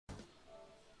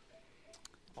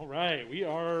All right, we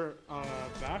are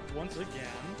back once again.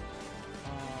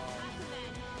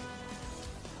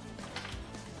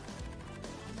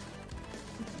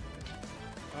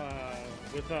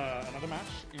 With another match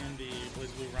in the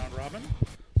BlazBlue round robin.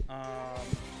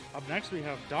 Up next, we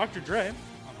have Dr. Dre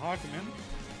on Hakumen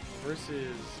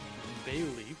versus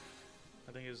Baeuhleaf,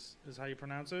 I think is how you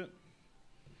pronounce it.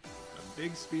 A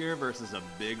big spear versus a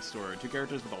big sword. Two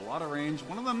characters with a lot of range.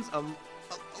 One of them's a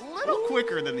little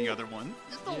quicker than the other one.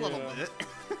 Just a little bit.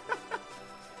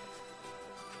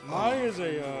 Mai is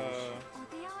a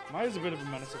bit of a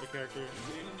menace of a character.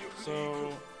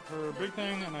 So her big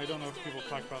thing, and I don't know if people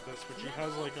talk about this, but she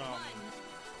has like kind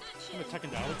of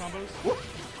Tekken Dowler combos.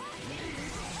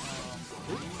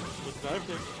 With dive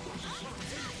kick.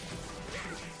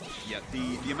 Yeah,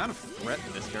 the amount of threat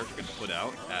that this character can put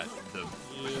out at the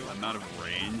amount of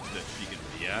range that she can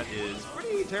be at is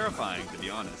pretty terrifying, to be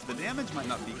honest. The damage might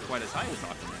not be quite as high as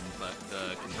Hakumen, but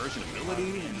the conversion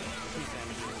ability and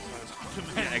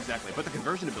yeah, exactly. But the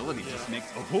conversion ability just makes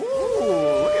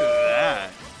look at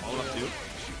that. All up to.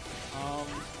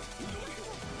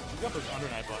 You got those under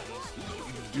night buttons.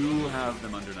 You do have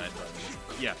them under night buttons.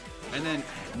 Yeah. And then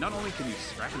not only can you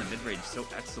scrap in the mid-range so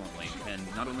excellently, and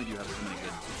not only do you have so many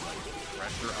good like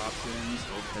pressure options,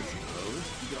 overheads and lows,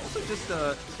 you can also just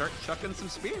start chucking some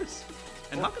spears.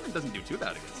 And Hakumen doesn't do too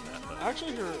bad against that. But.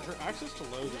 Actually, her access to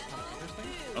lows is kind of interesting.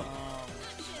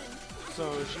 So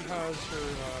she has her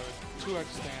 2x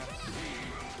stance,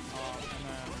 and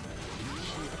then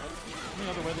the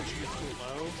other way that she gets too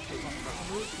low is on pressure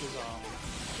move is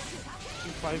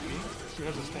 5B. She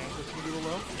has a stance that she can do a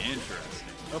low.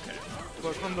 Interesting. Okay.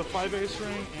 But from the 5A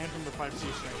string and from the 5C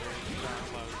string, there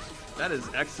are lows. That is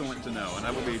excellent to know, and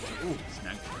I will be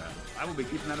snag trap. I will be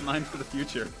keeping that in mind for the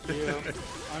future. Yeah.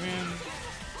 I mean,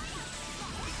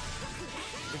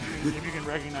 if you can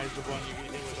recognize the one you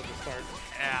get hit with at the start.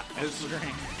 Yeah. It's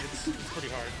pretty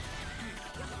hard.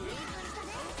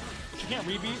 She can't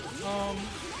rebeat,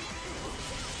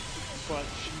 but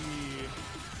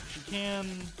she can,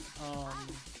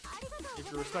 if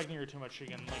you're respecting her too much, she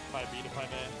can like 5B to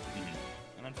 5A.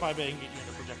 And then 5A can get you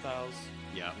into projectiles.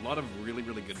 Yeah, a lot of really,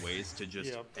 really good ways to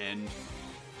just end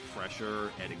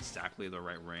pressure at exactly the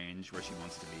right range where she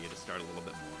wants to be to start a little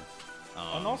bit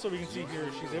more. And also we can see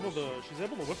here she's able to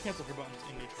whip cancel her buttons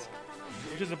in neutral,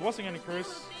 which is a blessing and a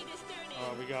curse.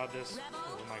 We got this.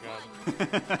 Oh my god,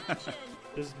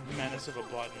 this menace of a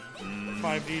button.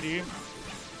 5DD.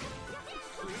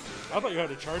 I thought you had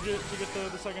to charge it to get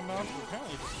the second mouse, but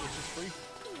apparently it's just free.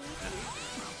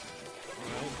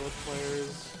 Alright, both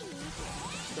players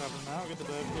grab them out, get the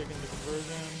dive kick and the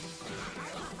conversion.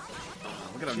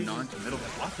 Look at how non-committal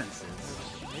that offense is.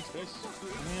 Makes space. I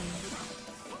mean,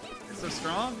 it's so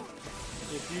strong.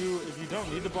 If you don't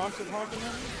need the box at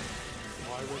Hakumen,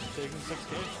 why risk taking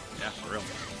 6K? Yeah, for real.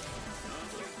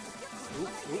 Ooh,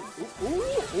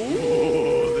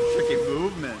 the tricky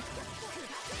movement.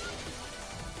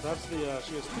 That's she has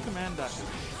 2 command dashes.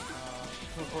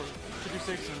 2d6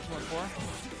 and 214.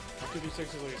 2d6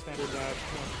 is like a standard dash,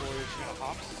 214 she kind of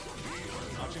hops.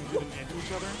 She can do them into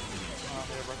each other.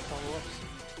 They have rect follow-ups.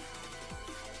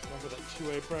 Remember that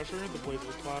 2A pressure, the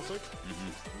BlazBlue classic.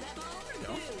 There you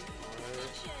go.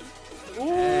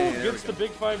 Ooh, hey, gets the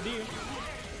big 5D.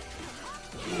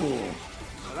 Ooh.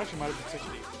 That actually might have been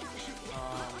 6D.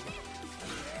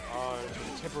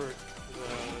 Tipper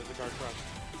the guard crush.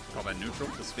 Call that neutral.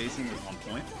 The spacing is on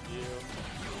point. Yeah.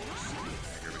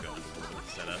 Here we go.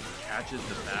 Setup. Catches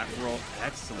the back roll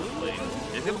excellently.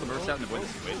 Is able to burst out and avoid the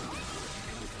situation.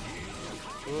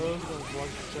 Block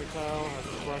projectile. Has a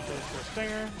broadcast for a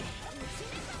stinger.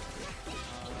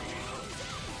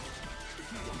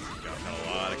 Got a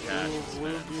lot of catches.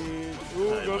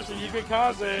 Ooh, goes to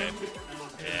Yukikaze.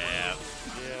 Yeah.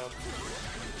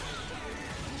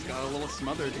 He's got a little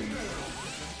smothered.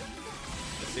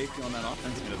 The safety on that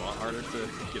offense made it a lot harder to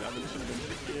get out of the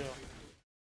position. Yeah.